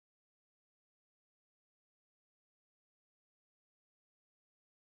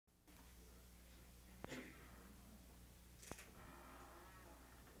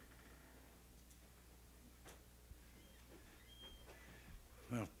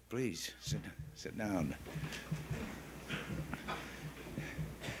Please, sit down.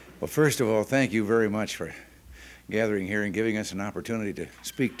 Well, first of all, thank you very much for gathering here and giving us an opportunity to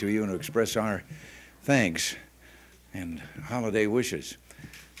speak to you and to express our thanks and holiday wishes.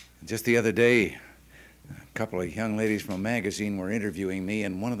 Just the other day, a couple of young ladies from a magazine were interviewing me,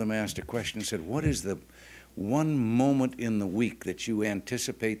 and one of them asked a question, said, what is the one moment in the week that you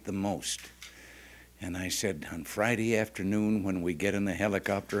anticipate the most? And I said, on Friday afternoon when we get in the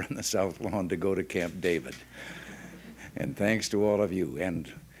helicopter on the South Lawn to go to Camp David. And thanks to all of you.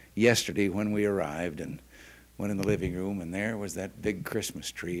 And yesterday when we arrived and went in the living room, and there was that big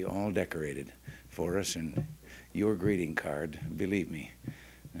Christmas tree all decorated for us, and your greeting card, believe me,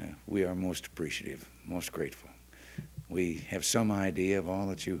 we are most appreciative, most grateful. We have some idea of all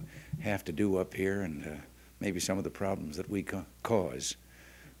that you have to do up here and maybe some of the problems that we cause,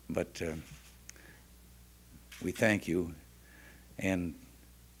 but we thank you. And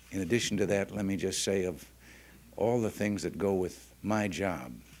in addition to that, let me just say, of all the things that go with my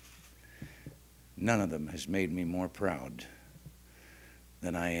job, none of them has made me more proud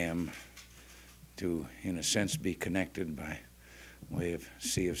than I am to, in a sense, be connected by way of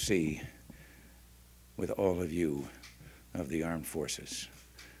CFC with all of you of the armed forces.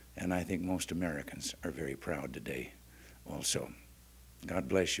 And I think most Americans are very proud today also. God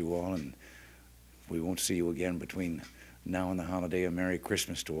bless you all, and we won't see you again between now and the holiday. A Merry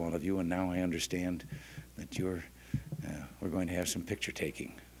Christmas to all of you, and now I understand that we're going to have some picture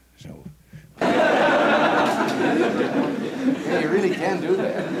taking. So. Yeah, you really can do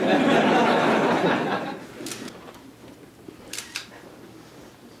that.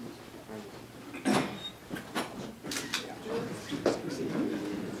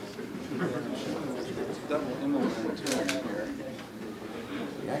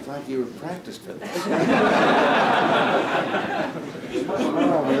 You act like you were practiced for this.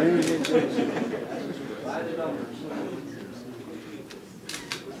 Oh, really?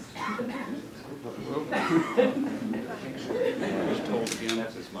 Just told again,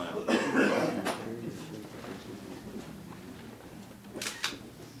 that's a smile.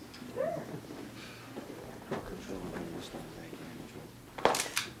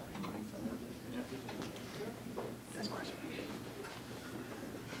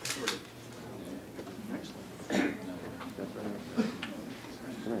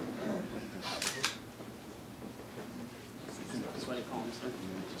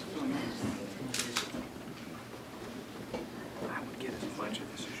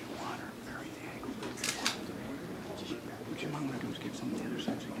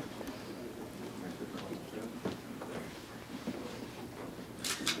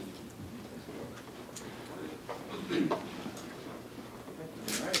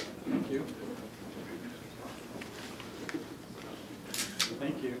 Thank you.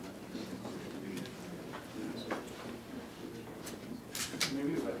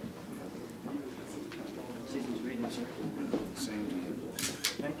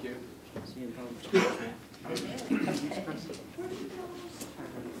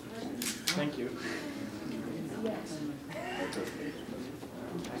 Same to you. Thank you.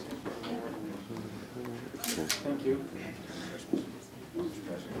 Thank you. Thank you.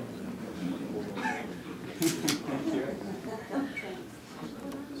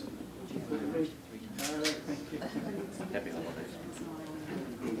 Thank you. Happy holidays.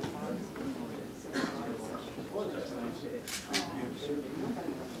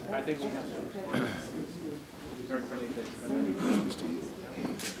 I think we have Christmas to you.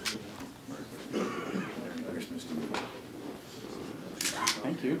 Christmas to you.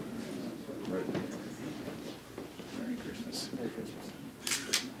 Thank you. Merry Christmas. Merry Christmas.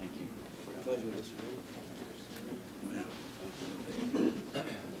 Thank you. Thank you.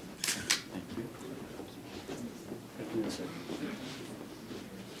 Thank you.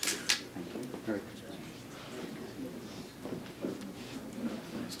 Merry Christmas.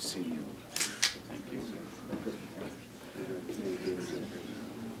 Nice to see you. Thank you.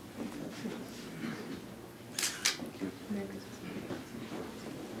 Thank you. Merry Christmas.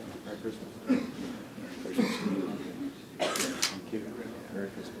 Merry Christmas to you. Thank you. Merry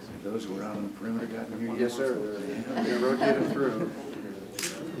Christmas. Those who are out on the perimeter gotten here? Yes, sir. They're rotated through.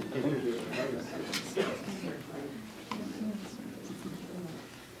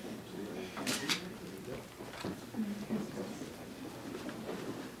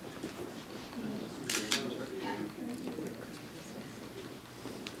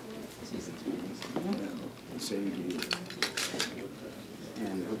 Same to you.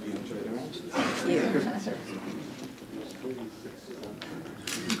 And hope you enjoy the rest.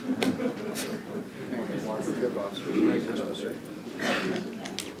 Good boss. Merry Christmas.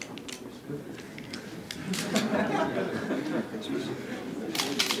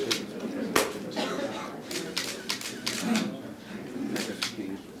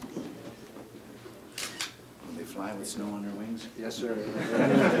 Yes, sir.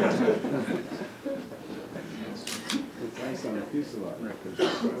 It's nice on the fuselage.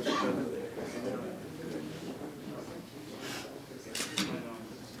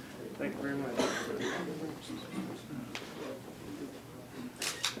 Thank you very much.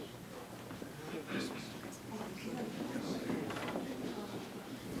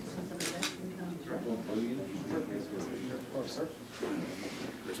 Oh, sir.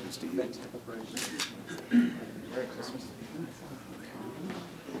 Christmas to you. Merry Christmas.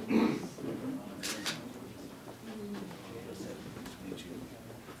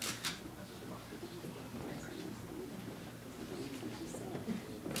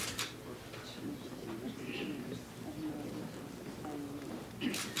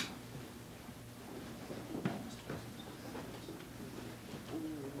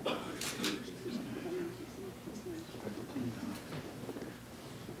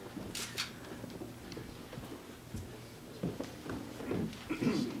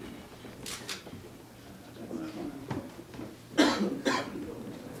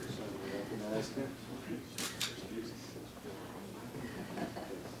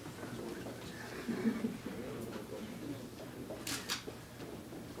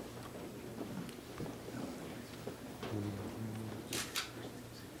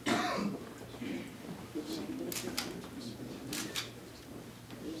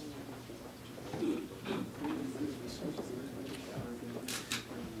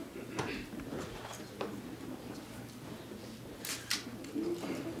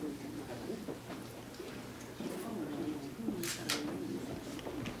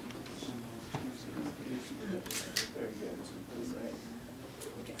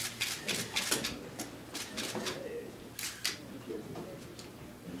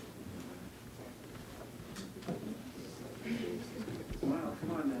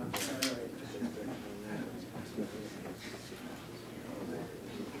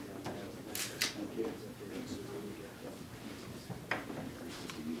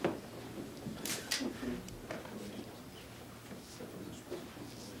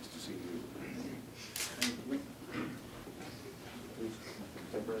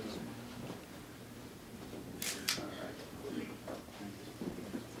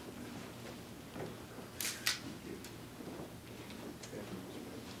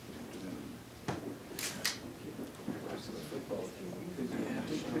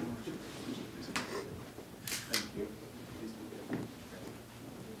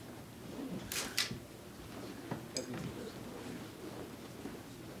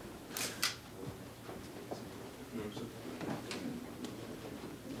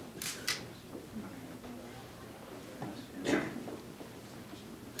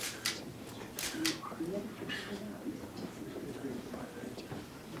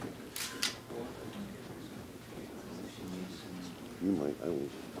 You might, I will.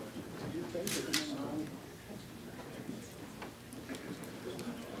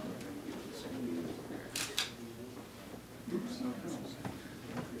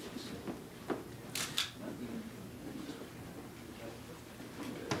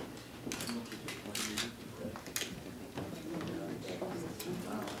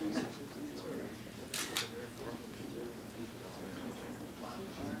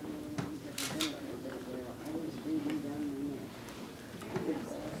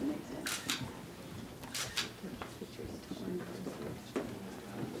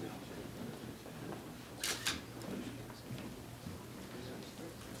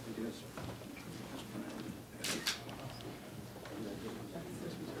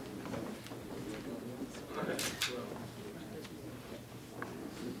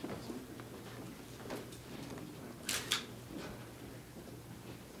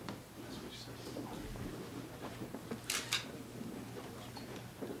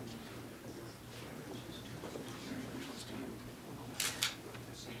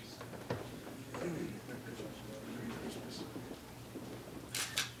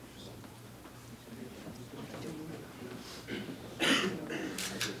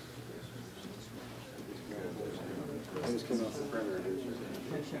 I just came off the printer.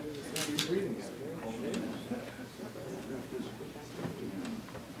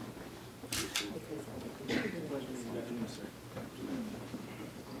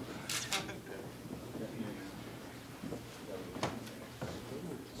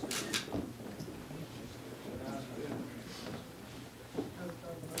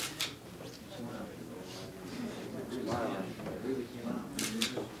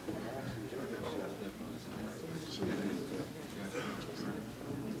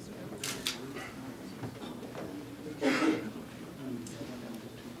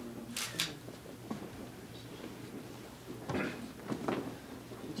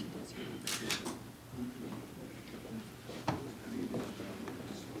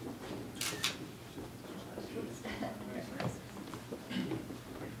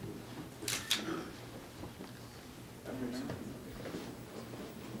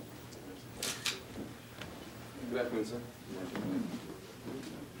 Good afternoon, sir.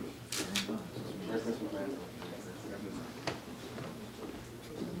 Merry Christmas, man.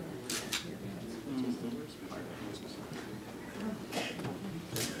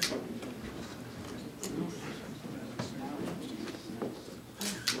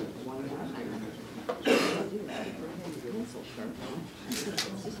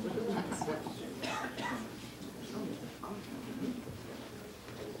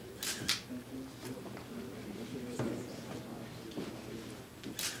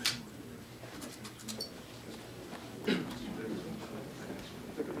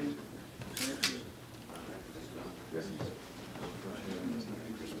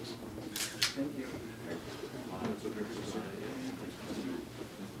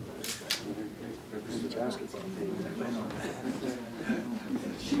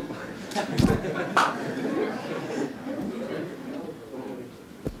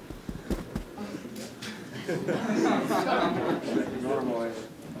 Normally.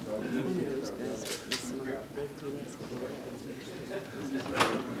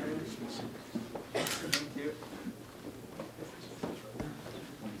 Thank you.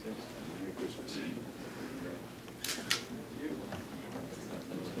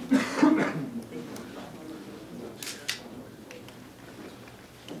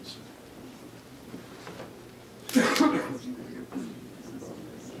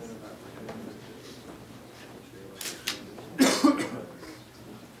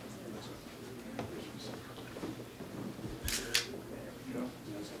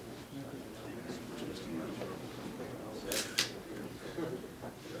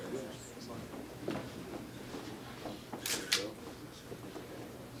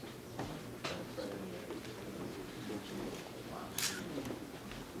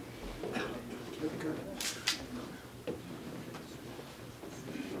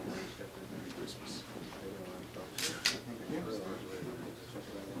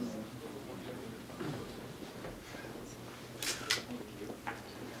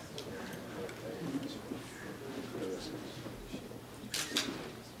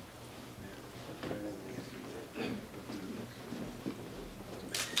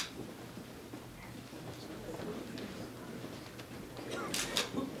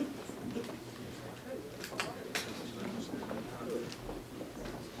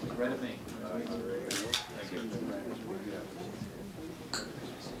 Right at me. Thank you.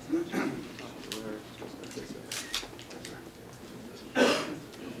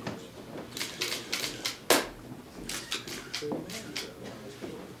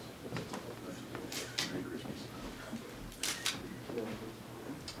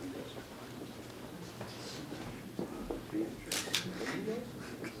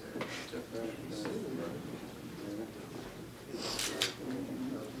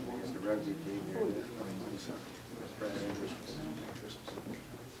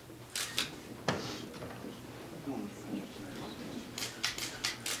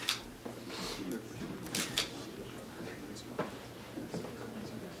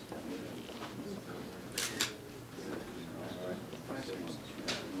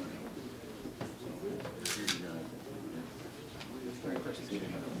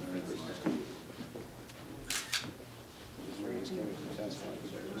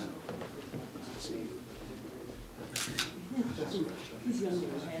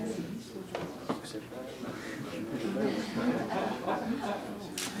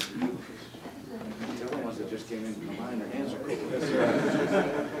 The other ones that just came in from mine, their hands are cool.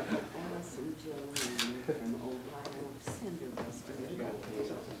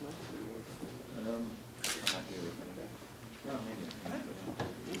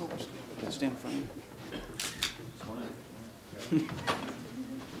 Stand in front of you.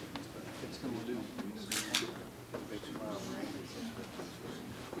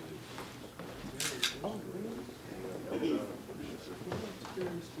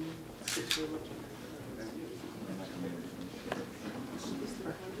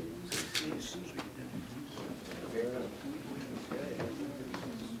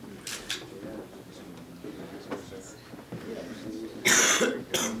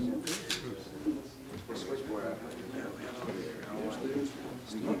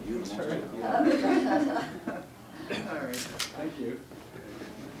 Thank you.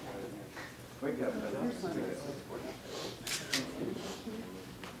 Wake up.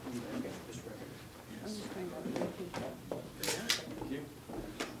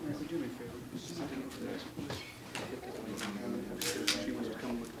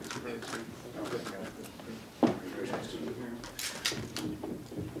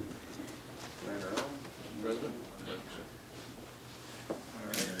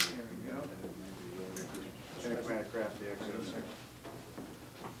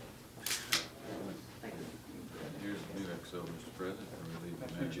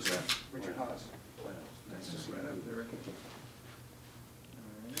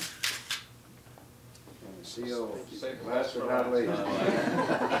 CO, last but not least.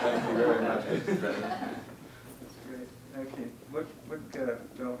 Thank you very much, Mr. President. That's great. Okay, look,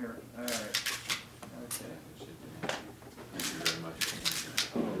 Bill here. All right. Okay. Thank you very much.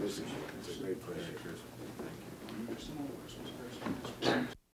 Oh, this is a great pleasure. Thank you.